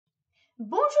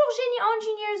Bonjour génie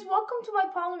engineers, welcome to my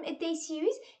problem a day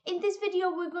series. In this video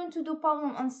we're going to do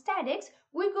problem on statics.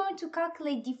 We're going to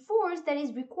calculate the force that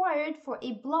is required for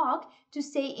a block to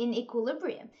stay in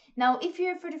equilibrium. Now if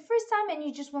you're here for the first time and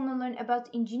you just want to learn about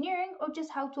engineering or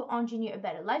just how to engineer a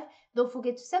better life, don't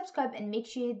forget to subscribe and make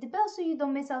sure you hit the bell so you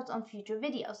don't miss out on future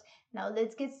videos. Now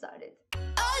let's get started.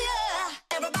 Oh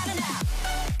yeah, everybody now.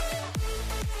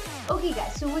 Okay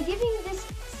guys, so we're giving this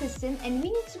system and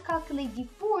we need to calculate the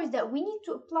force that we need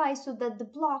to apply so that the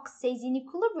block stays in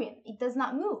equilibrium. It does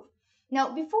not move.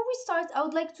 Now before we start, I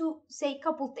would like to say a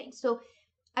couple things. So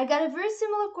I got a very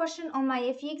similar question on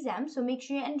my FE exam, so make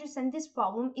sure you understand this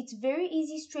problem. It's very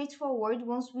easy, straightforward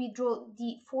once we draw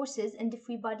the forces and the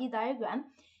free body diagram.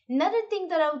 Another thing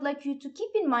that I would like you to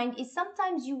keep in mind is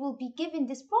sometimes you will be given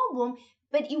this problem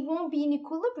but it won't be in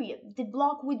equilibrium. The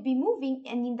block would be moving,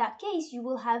 and in that case, you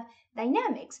will have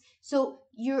dynamics. So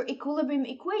your equilibrium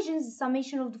equations, the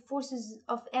summation of the forces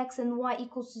of x and y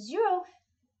equals to 0,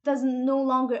 doesn't no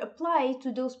longer apply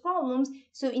to those problems.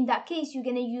 So in that case, you're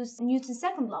going to use Newton's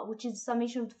second law, which is the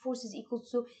summation of the forces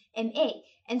equals to ma.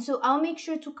 And so I'll make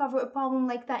sure to cover a problem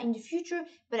like that in the future,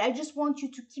 but I just want you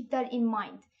to keep that in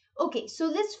mind. Okay, so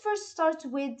let's first start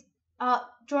with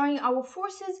drawing our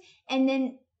forces and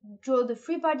then draw the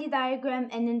free body diagram,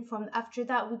 and then from after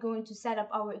that we're going to set up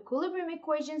our equilibrium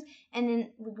equations and then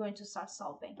we're going to start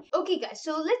solving. Okay guys,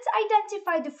 so let's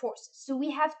identify the forces. So we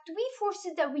have three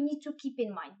forces that we need to keep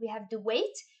in mind. We have the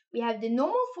weight, we have the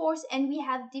normal force, and we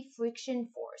have the friction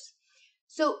force.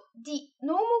 So the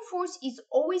normal force is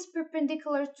always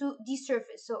perpendicular to the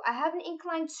surface. So I have an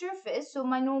inclined surface, so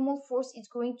my normal force is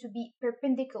going to be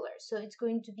perpendicular, so it's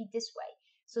going to be this way.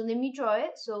 So let me draw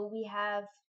it. So we have,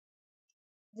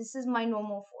 this is my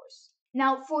normal force.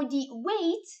 Now for the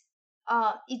weight,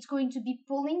 it's going to be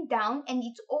pulling down, and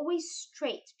it's always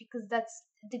straight because that's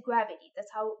the gravity.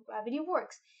 That's how gravity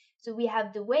works. So we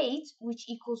have the weight, which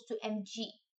equals to mg,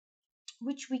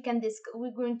 which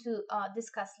we're going to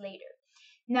discuss later.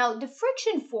 Now the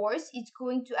friction force is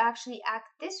going to actually act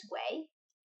this way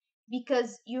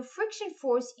because your friction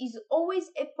force is always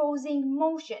opposing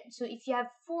motion. So if you have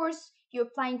force, you're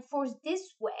applying force this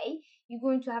way, you're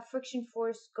going to have friction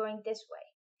force going this way.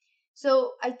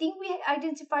 So I think we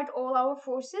identified all our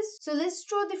forces. So let's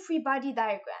draw the free body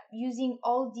diagram using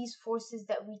all these forces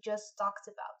that we just talked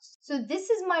about. So this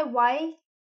is my y,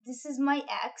 this is my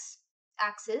x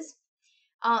axis.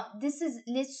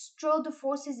 Let's draw the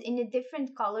forces in a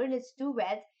different color. Let's do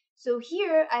red. So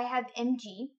here I have mg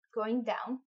going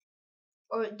down,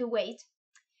 or the weight.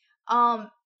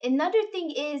 Another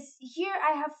thing is here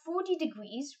I have 40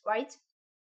 degrees, right?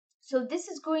 So this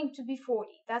is going to be 40.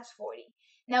 That's 40.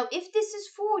 Now, if this is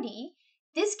 40,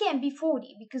 this can't be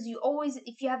 40 because you always,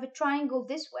 if you have a triangle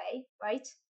this way, right?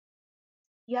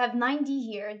 You have 90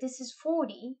 here. This is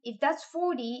 40. If that's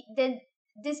 40, then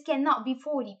this cannot be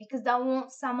 40 because that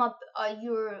won't sum up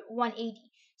your 180.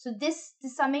 So the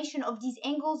summation of these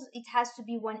angles, it has to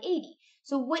be 180.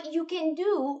 So what you can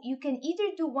do, you can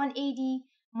either do 180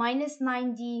 minus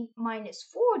 90 minus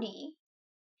 40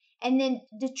 and then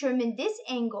determine this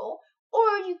angle,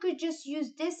 or you could just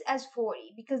use this as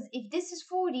 40 because if this is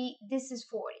 40, this is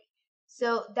 40.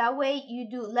 So that way you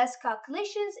do less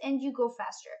calculations and you go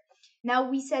faster. Now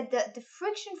we said that the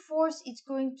friction force is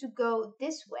going to go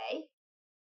this way.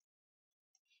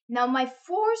 Now my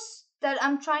force that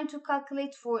I'm trying to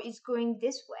calculate for is going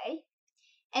this way,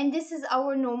 and this is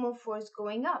our normal force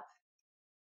going up.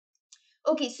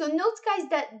 Okay, so note guys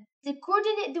that the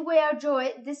coordinate, the way I draw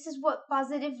it, this is what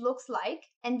positive looks like,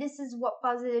 and this is what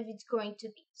positive it's going to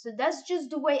be. So that's just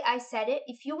the way I set it.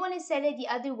 If you want to set it the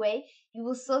other way, you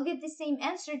will still get the same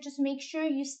answer. Just make sure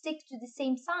you stick to the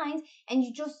same signs and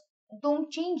you just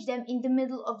don't change them in the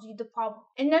middle of the problem.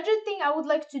 Another thing I would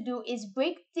like to do is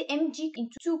break the mg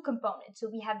into two components. So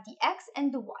we have the x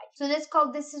and the y. So let's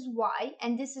call this is y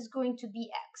and this is going to be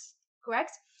x,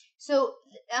 correct? So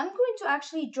I'm going to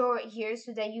actually draw it here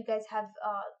so that you guys have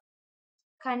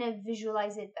kind of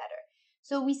visualize it better.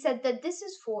 So we said that this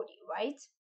is 40, right?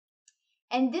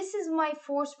 And this is my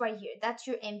force right here. That's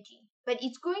your mg. But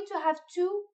it's going to have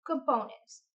two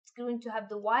components. It's going to have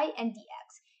the y and the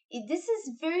x. This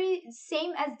is very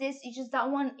same as this, it's just that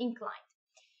one inclined.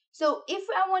 So if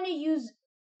I want to use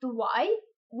the y,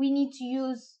 we need to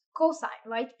use cosine,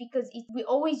 right? Because we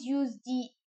always use the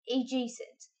adjacent.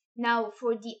 Now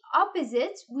for the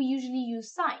opposite, we usually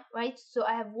use sine, right? So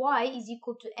I have y is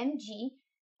equal to mg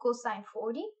cosine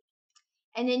 40.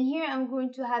 And then here I'm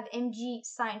going to have mg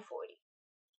sine 40.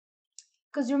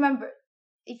 Because remember,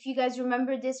 if you guys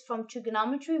remember this from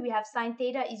trigonometry, we have sine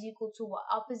theta is equal to what?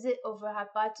 Opposite over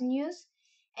hypotenuse.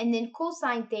 and then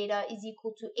cosine theta is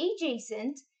equal to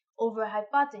adjacent over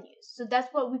hypotenuse. So that's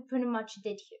what we pretty much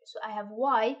did here. So I have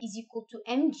y is equal to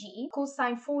mg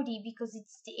cosine 40 because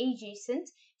it's the adjacent.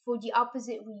 For the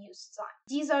opposite, we use sine.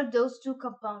 These are those two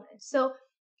components. So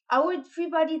our free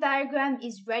body diagram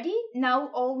is ready. Now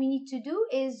all we need to do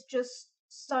is just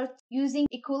start using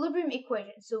equilibrium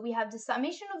equation. So we have the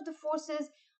summation of the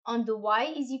forces on the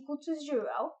y is equal to 0.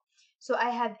 So I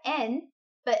have n,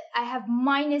 but I have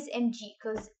minus mg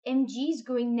because mg is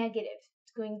going negative.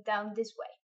 It's going down this way.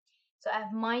 So I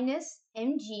have minus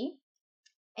mg,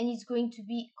 and it's going to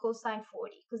be cosine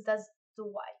 40 because that's the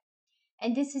y.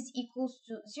 And this is equals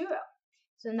to 0.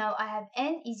 So now I have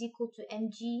n is equal to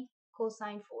mg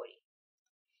cosine 40.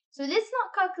 So let's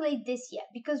not calculate this yet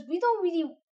because we don't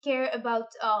really care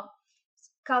about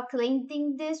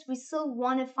calculating this. We still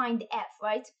want to find f,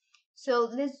 right? So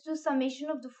let's do summation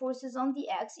of the forces on the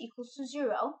x equals to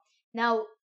 0. Now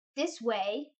this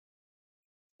way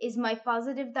is my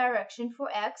positive direction for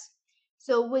x.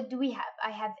 So what do we have?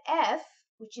 I have F,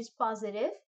 which is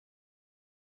positive.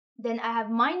 Then I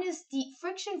have minus the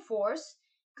friction force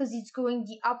because it's going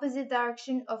the opposite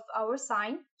direction of our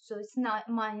sign. So it's not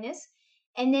minus.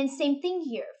 And then same thing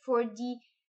here. For the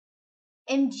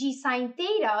mg sine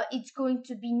theta, it's going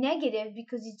to be negative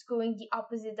because it's going the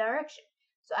opposite direction.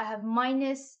 So I have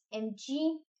minus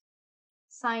mg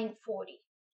sine 40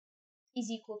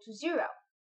 is equal to 0.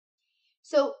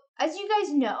 So as you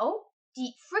guys know,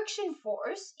 the friction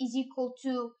force is equal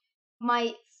to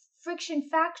my friction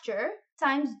factor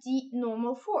times the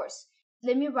normal force.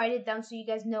 Let me write it down so you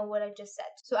guys know what I just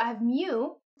said. So I have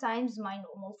mu times my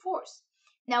normal force.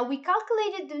 Now we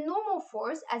calculated the normal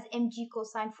force as mg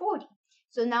cosine 40.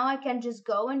 So now I can just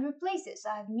go and replace it.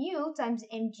 So I have mu times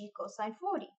mg cosine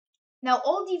 40. Now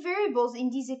all the variables in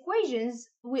these equations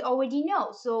we already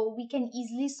know, so we can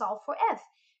easily solve for f.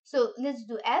 So let's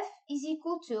do F is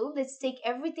equal to, let's take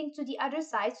everything to the other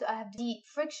side. So I have the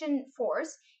friction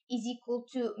force is equal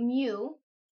to mu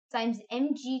times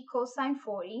mg cosine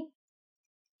 40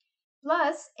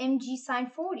 plus mg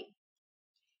sine 40.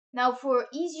 Now for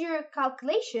easier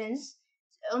calculations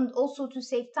and also to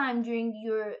save time during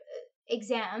your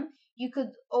exam, you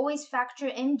could always factor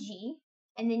mg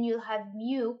and then you'll have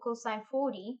mu cosine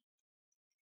 40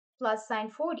 plus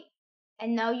sine 40.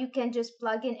 And now you can just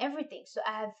plug in everything. So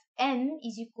I have m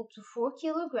is equal to 4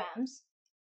 kilograms,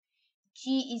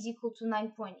 g is equal to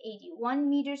 9.81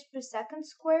 meters per second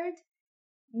squared,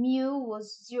 mu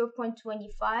was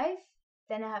 0.25,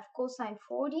 then I have cosine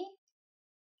 40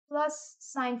 plus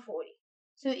sine 40.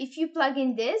 So if you plug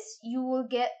in this, you will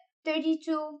get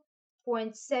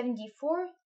 32.74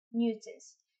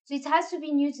 newtons. So it has to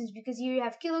be newtons because here you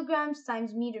have kilograms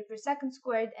times meter per second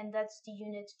squared, and that's the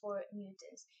units for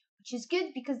newtons, which is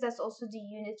good because that's also the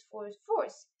unit for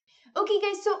force. Okay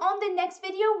guys, so on the next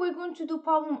video, we're going to do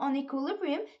problem on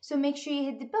equilibrium. So make sure you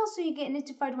hit the bell so you get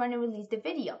notified when I release the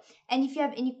video. And if you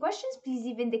have any questions, please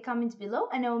leave in the comments below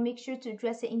and I will make sure to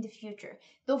address it in the future.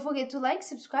 Don't forget to like,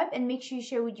 subscribe, and make sure you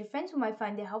share with your friends who might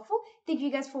find it helpful. Thank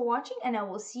you guys for watching and I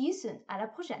will see you soon. À la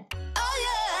prochaine.